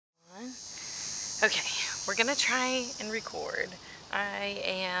Okay, we're gonna try and record. I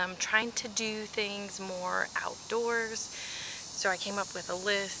am trying to do things more outdoors, so I came up with a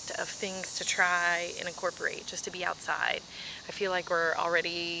list of things to try and incorporate just to be outside. I feel like we're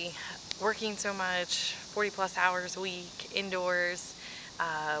already working so much, 40 plus hours a week indoors.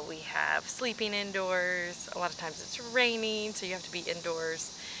 We have sleeping indoors. A lot of times it's raining, so you have to be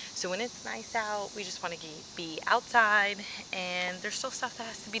indoors. So when it's nice out, we just want to be outside, and there's still stuff that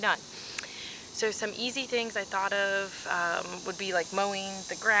has to be done. So some easy things I thought of would be like mowing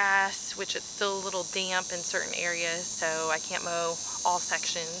the grass, which it's still a little damp in certain areas, so I can't mow all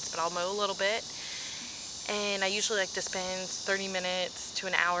sections, but I'll mow a little bit. And I usually like to spend 30 minutes to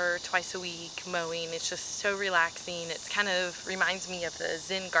an hour twice a week mowing. It's just so relaxing. It's kind of reminds me of the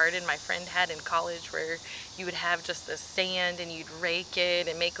Zen garden my friend had in college, where you would have just the sand and you'd rake it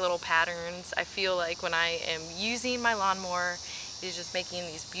and make little patterns. I feel like when I am using my lawnmower, it's just making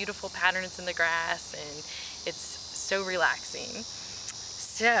these beautiful patterns in the grass, and it's so relaxing.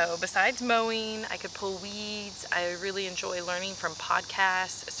 So besides mowing, I could pull weeds. I really enjoy learning from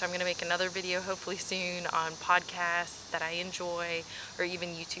podcasts. So I'm going to make another video hopefully soon on podcasts that I enjoy, or even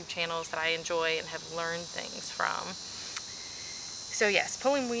YouTube channels that I enjoy and have learned things from. So yes,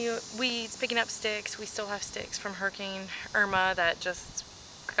 pulling weeds, picking up sticks. We still have sticks from Hurricane Irma that just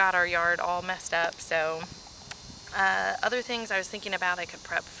got our yard all messed up. So other things I was thinking about, I could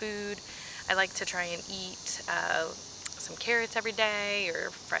prep food. I like to try and eat some carrots every day,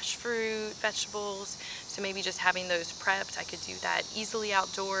 or fresh fruit, vegetables. So maybe just having those prepped, I could do that easily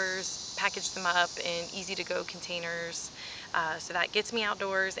outdoors, package them up in easy to go containers. So that gets me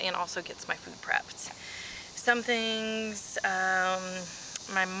outdoors and also gets my food prepped. Some things,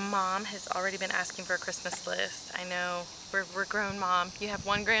 my mom has already been asking for a Christmas list. I know we're grown, Mom. You have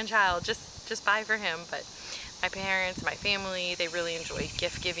one grandchild, just buy for him. But my parents, my family, they really enjoy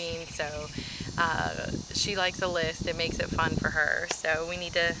gift giving, so she likes a list. It makes it fun for her, so we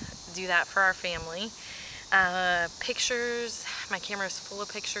need to do that for our family. Pictures, my camera is full of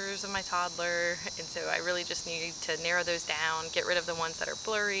pictures of my toddler, and so I really just need to narrow those down, get rid of the ones that are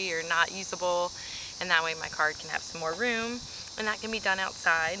blurry or not usable, and that way my card can have some more room, and that can be done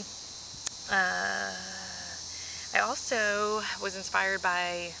outside. I also was inspired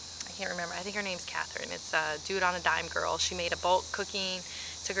by, I can't remember, I think her name's Catherine. It's Do It on a Dime Girl. She made a bulk cooking,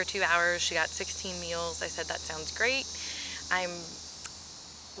 took her 2 hours, she got 16 meals. I said, that sounds great. I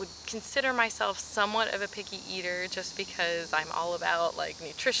would consider myself somewhat of a picky eater, just because I'm all about like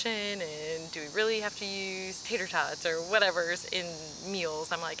nutrition and do we really have to use tater tots or whatever's in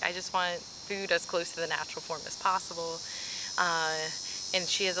meals. I'm like, I just want food as close to the natural form as possible. And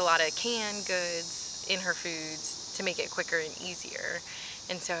she has a lot of canned goods in her foods to make it quicker and easier.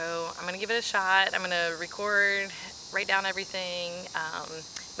 And so I'm gonna give it a shot. I'm gonna record, write down everything,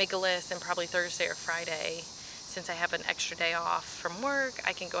 make a list, and probably Thursday or Friday, since I have an extra day off from work,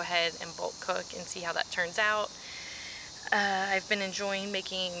 I can go ahead and bulk cook and see how that turns out. I've been enjoying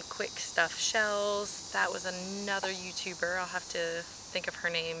making quick stuffed shells. That was another YouTuber. I'll have to think of her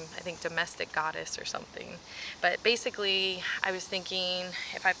name. I think Domestic Goddess or something. But basically, I was thinking,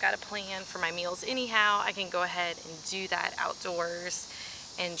 if I've got a plan for my meals anyhow, I can go ahead and do that outdoors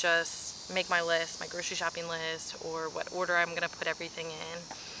and just make my list, my grocery shopping list, or what order I'm going to put everything in.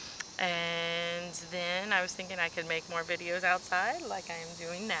 And then I was thinking I could make more videos outside like I am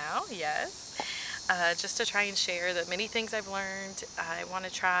doing now, yes. Just to try and share the many things I've learned. I want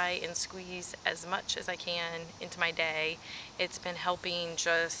to try and squeeze as much as I can into my day. It's been helping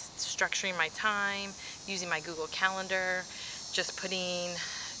just structuring my time, using my Google Calendar, just putting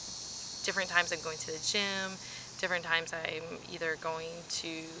different times I'm going to the gym, different times I'm either going to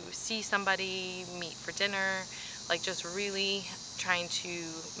see somebody, meet for dinner, like just really trying to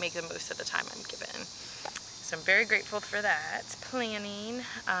make the most of the time I'm given. So I'm very grateful for that. Planning.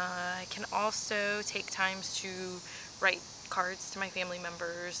 I can also take times to write cards to my family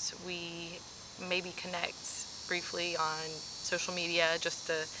members. We maybe connect briefly on social media just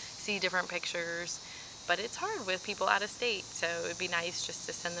to see different pictures. But it's hard with people out of state, so it'd be nice just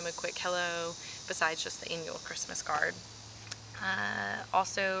to send them a quick hello besides just the annual Christmas card.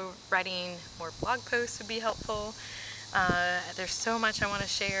 Also, writing more blog posts would be helpful. There's so much I want to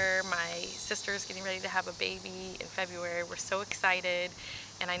share. My sister is getting ready to have a baby in February. We're so excited,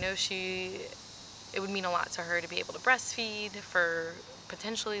 and I know it would mean a lot to her to be able to breastfeed for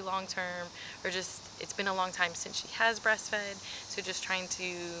potentially long term, or just, it's been a long time since she has breastfed, so just trying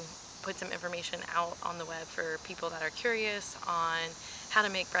to put some information out on the web for people that are curious on how to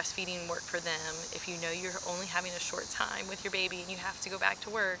make breastfeeding work for them. If you know you're only having a short time with your baby and you have to go back to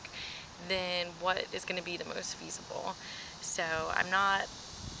work, then what is going to be the most feasible. So I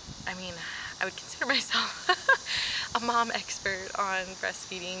mean, I would consider myself a mom expert on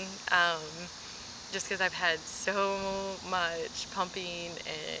breastfeeding, just because I've had so much pumping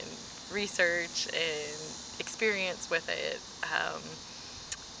and research and experience with it.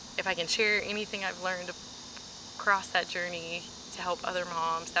 If I can share anything I've learned across that journey to help other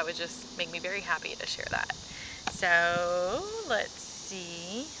moms, that would just make me very happy to share that. So let's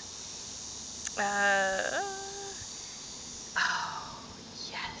see. Oh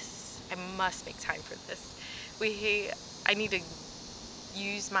yes, I must make time for this. I need to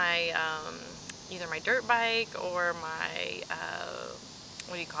use my either my dirt bike or my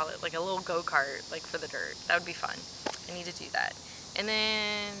what do you call it, like a little go-kart, like for the dirt. That would be fun. I need to do that. And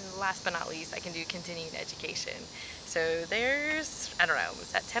then last but not least, I can do continuing education. So there's, I don't know,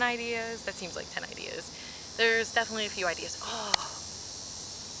 was that 10 ideas? That seems like 10 ideas. There's definitely a few ideas. Oh,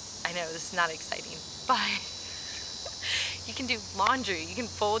 I know this is not exciting, but you can do laundry. You can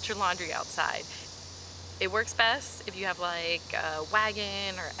fold your laundry outside. It works best if you have like a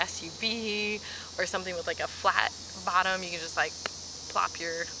wagon or SUV or something with like a flat bottom. You can just like plop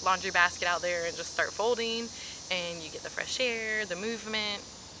your laundry basket out there and just start folding, and you get the fresh air, the movement.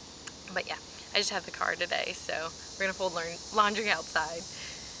 But yeah, I just have the car today, so we're gonna fold laundry outside.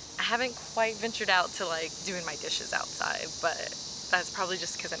 I haven't quite ventured out to like doing my dishes outside, but that's probably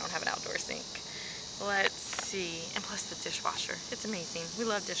just because I don't have an outdoor sink. Let's see, and plus the dishwasher, it's amazing. We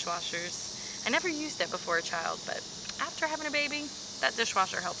love dishwashers. I never used it before a child, but after having a baby, that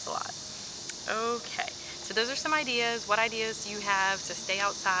dishwasher helps a lot. Okay, so those are some ideas. What ideas do you have to stay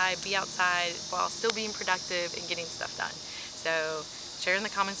outside, be outside, while still being productive and getting stuff done? So share in the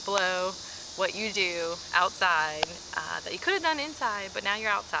comments below what you do outside that you could have done inside, but now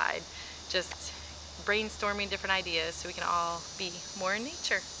you're outside. Just brainstorming different ideas so we can all be more in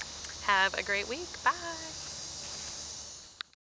nature. Have a great week. Bye.